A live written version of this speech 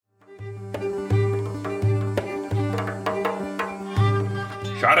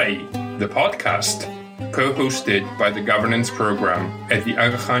Sharai, the podcast, co-hosted by the governance program at the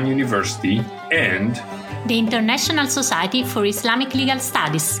Aga Khan University and the International Society for Islamic Legal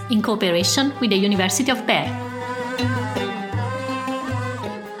Studies in cooperation with the University of Bern.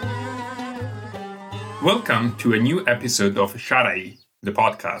 Welcome to a new episode of Sharai, the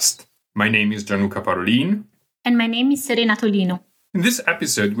podcast. My name is Gianluca Parolin. And my name is Serena Tolino. In this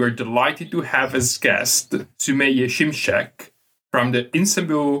episode, we're delighted to have as guest Sümeyye Şimşek from the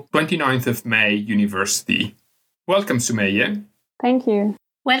Istanbul 29th of May University. Welcome, Sümeyye. Thank you.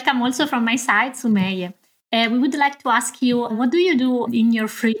 Welcome also from my side, Sümeyye. We would like to ask you, what do you do in your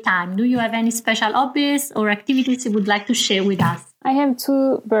free time? Do you have any special hobbies or activities you would like to share with us? I have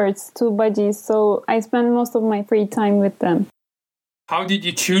two budgies, so I spend most of my free time with them. How did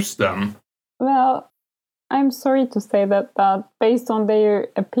you choose them? Well, I'm sorry to say that based on their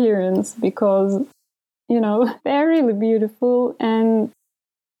appearance, because, they're really beautiful. And,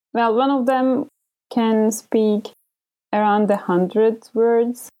 one of them can speak around 100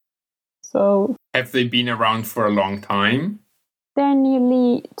 words. So, have they been around for a long time? They're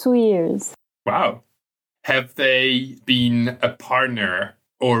nearly 2 years. Wow. Have they been a partner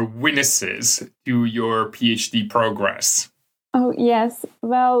or witnesses to your PhD progress? Oh, yes.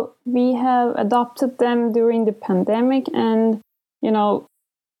 Well, we have adopted them during the pandemic and,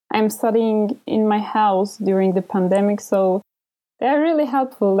 I'm studying in my house during the pandemic, so they're really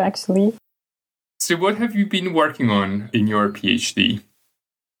helpful, actually. So what have you been working on in your PhD?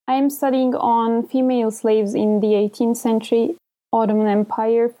 I'm studying on female slaves in the 18th century Ottoman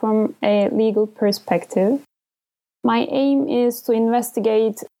Empire from a legal perspective. My aim is to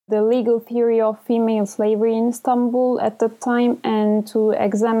investigate the legal theory of female slavery in Istanbul at that time and to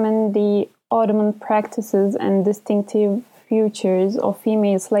examine the Ottoman practices and distinctive features of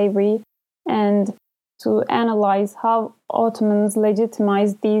female slavery and to analyze how Ottomans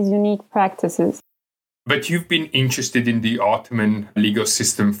legitimized these unique practices. But you've been interested in the Ottoman legal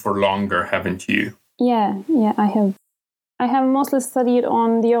system for longer, haven't you? Yeah, I have. I have mostly studied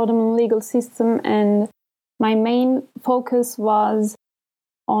on the Ottoman legal system, and my main focus was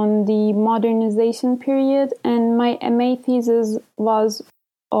on the modernization period, and my MA thesis was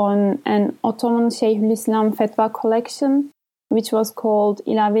on an Ottoman Şeyhül İslam Fetva collection, which was called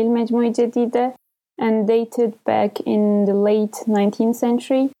İlavel Mecmui Cedide and dated back in the late 19th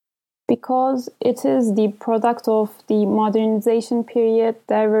century. Because it is the product of the modernization period,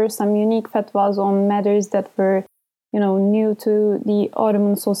 there were some unique fatwas on matters that were, new to the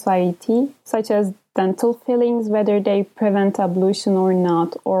Ottoman society, such as dental fillings, whether they prevent ablution or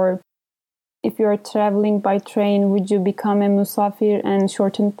not, or if you are traveling by train, would you become a musafir and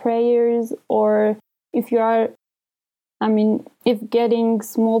shorten prayers, or if getting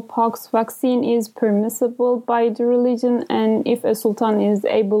smallpox vaccine is permissible by the religion, and if a sultan is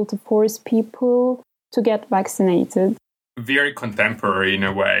able to force people to get vaccinated. Very contemporary in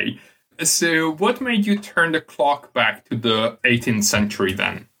a way. So what made you turn the clock back to the 18th century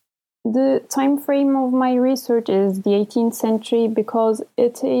then? The time frame of my research is the 18th century because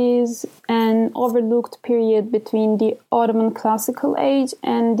it is an overlooked period between the Ottoman classical age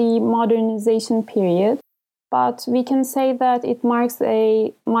and the modernization period. But we can say that it marks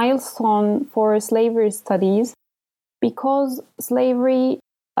a milestone for slavery studies because slavery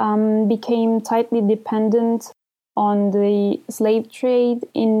became tightly dependent on the slave trade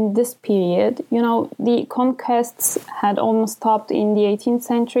in this period. The conquests had almost stopped in the 18th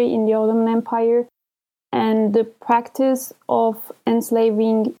century in the Ottoman Empire, and the practice of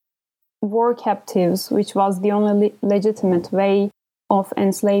enslaving war captives, which was the only legitimate way of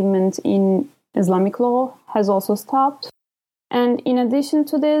enslavement in Islamic law, has also stopped. And in addition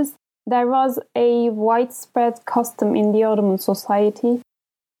to this, there was a widespread custom in the Ottoman society.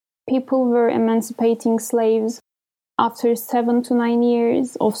 People were emancipating slaves after 7 to 9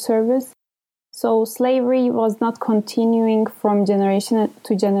 years of service. So slavery was not continuing from generation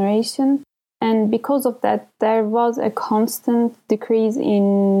to generation. And because of that, there was a constant decrease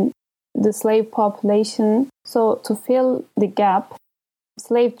in the slave population. So to fill the gap,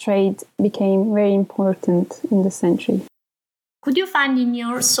 slave trade became very important in the century. Could you find in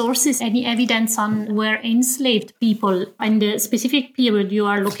your sources any evidence on where enslaved people in the specific period you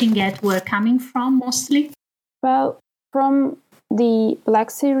are looking at were coming from mostly? Well, from the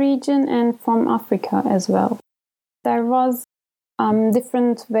Black Sea region and from Africa as well. There was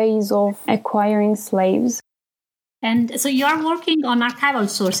different ways of acquiring slaves. And so you are working on archival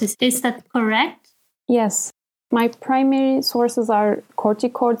sources, is that correct? Yes. My primary sources are court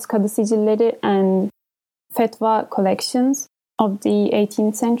records, kadı sicilleri, and fatwa collections of the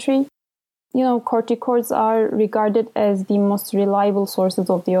 18th century. court records are regarded as the most reliable sources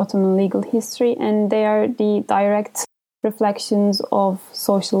of the Ottoman legal history, and they are the direct reflections of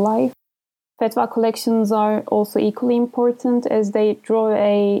social life. Fatwa collections are also equally important as they draw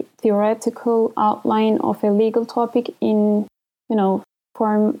a theoretical outline of a legal topic in,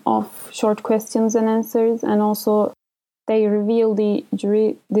 form of short questions and answers, and also they reveal the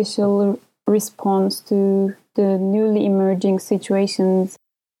judicial response to the newly emerging situations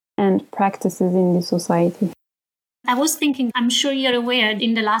and practices in the society. I was thinking, I'm sure you're aware,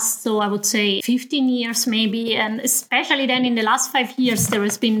 in the last, I would say 15 years maybe, and especially then in the last 5 years, there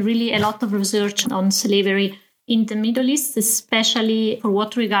has been really a lot of research on slavery in the Middle East, especially for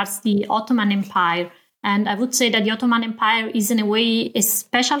what regards the Ottoman Empire. And I would say that the Ottoman Empire is in a way a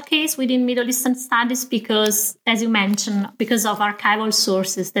special case within Middle Eastern studies because, as you mentioned, because of archival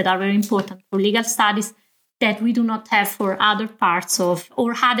sources that are very important for legal studies that we do not have for other parts of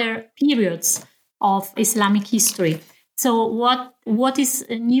or other periods of Islamic history. So what is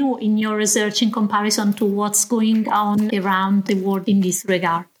new in your research in comparison to what's going on around the world in this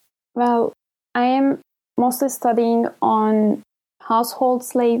regard? Well, I am mostly studying on household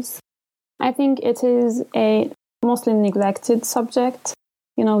slaves. I think it is a mostly neglected subject.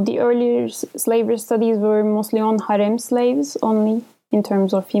 The earlier slavery studies were mostly on harem slaves only in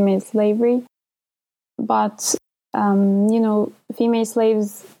terms of female slavery. But female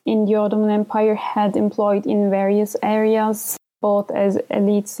slaves in the Ottoman Empire had employed in various areas, both as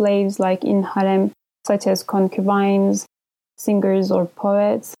elite slaves like in harem, such as concubines, singers or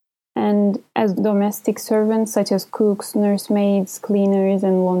poets, and as domestic servants such as cooks, nursemaids, cleaners,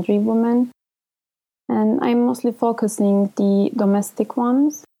 and laundry women. And I'm mostly focusing the domestic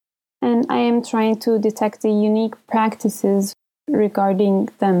ones, and I am trying to detect the unique practices regarding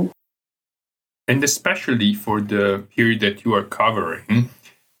them. And especially for the period that you are covering,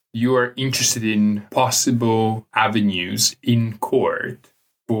 you are interested in possible avenues in court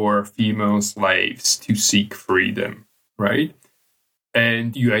for female slaves to seek freedom, right?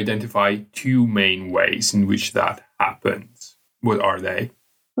 And you identify two main ways in which that happens. What are they?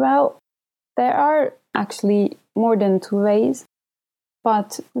 Well, there are actually more than two ways,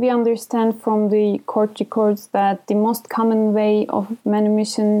 but we understand from the court records that the most common way of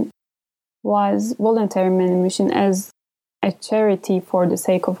manumission was voluntary manumission as a charity for the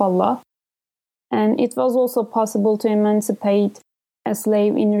sake of Allah. And it was also possible to emancipate a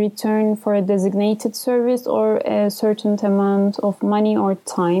slave in return for a designated service or a certain amount of money or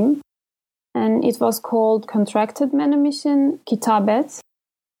time. And it was called contracted manumission, kitabet,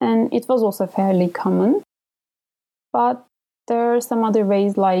 and it was also fairly common. But there are some other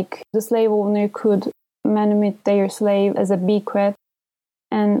ways, like the slave owner could manumit their slave as a bequest.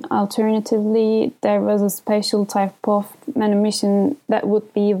 And alternatively, there was a special type of manumission that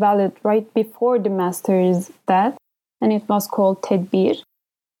would be valid right before the master's death, and it was called tedbir.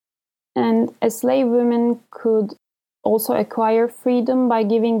 And a slave woman could also acquire freedom by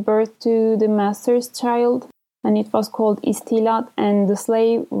giving birth to the master's child, and it was called istilat, and the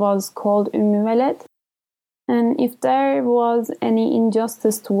slave was called ümmüveled. And if there was any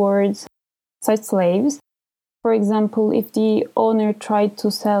injustice towards such slaves, for example, if the owner tried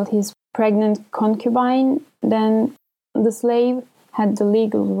to sell his pregnant concubine, then the slave had the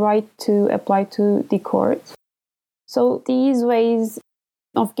legal right to apply to the court. So these ways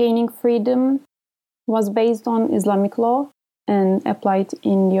of gaining freedom was based on Islamic law and applied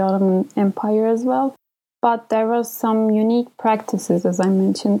in the Ottoman Empire as well. But there were some unique practices, as I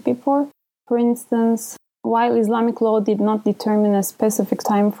mentioned before. For instance, while Islamic law did not determine a specific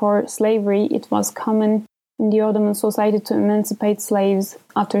time for slavery, it was common in the Ottoman society to emancipate slaves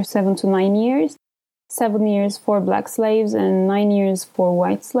after 7 to 9 years, 7 years for black slaves and 9 years for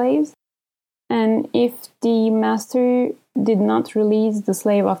white slaves. And if the master did not release the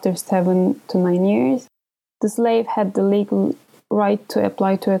slave after 7 to 9 years, the slave had the legal right to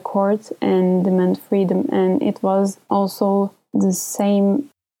apply to a court and demand freedom. And it was also the same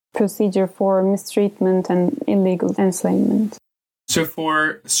procedure for mistreatment and illegal enslavement. So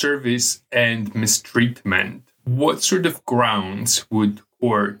for service and mistreatment, what sort of grounds would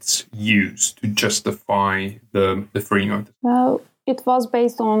courts use to justify the freeing of? Well, it was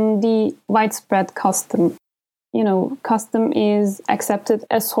based on the widespread custom. Custom is accepted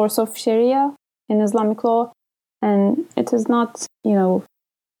as source of Sharia in Islamic law, and it is not,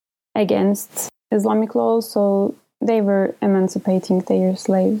 against Islamic law, so they were emancipating their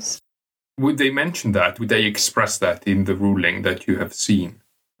slaves. Would they mention that? Would they express that in the ruling that you have seen?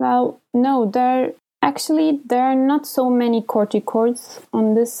 Well, no, there are not so many court records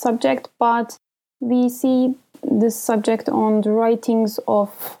on this subject, but we see this subject on the writings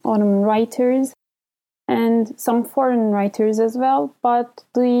of Ottoman writers and some foreign writers as well. But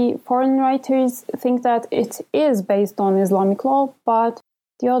the foreign writers think that it is based on Islamic law, but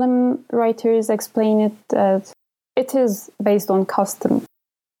the Ottoman writers explain it that it is based on custom.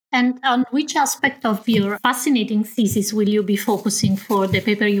 And on which aspect of your fascinating thesis will you be focusing for the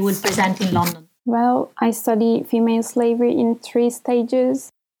paper you will present in London? Well, I study female slavery in 3 stages.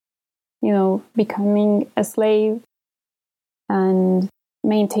 Becoming a slave and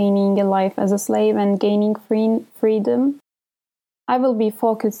maintaining a life as a slave and gaining freedom. I will be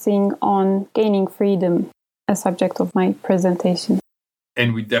focusing on gaining freedom as subject of my presentation.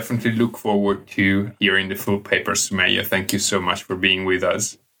 And we definitely look forward to hearing the full paper, Sümeyye. Thank you so much for being with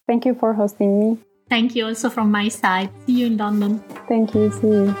us. Thank you for hosting me. Thank you also from my side. See you in London. Thank you. See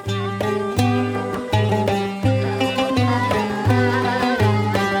you.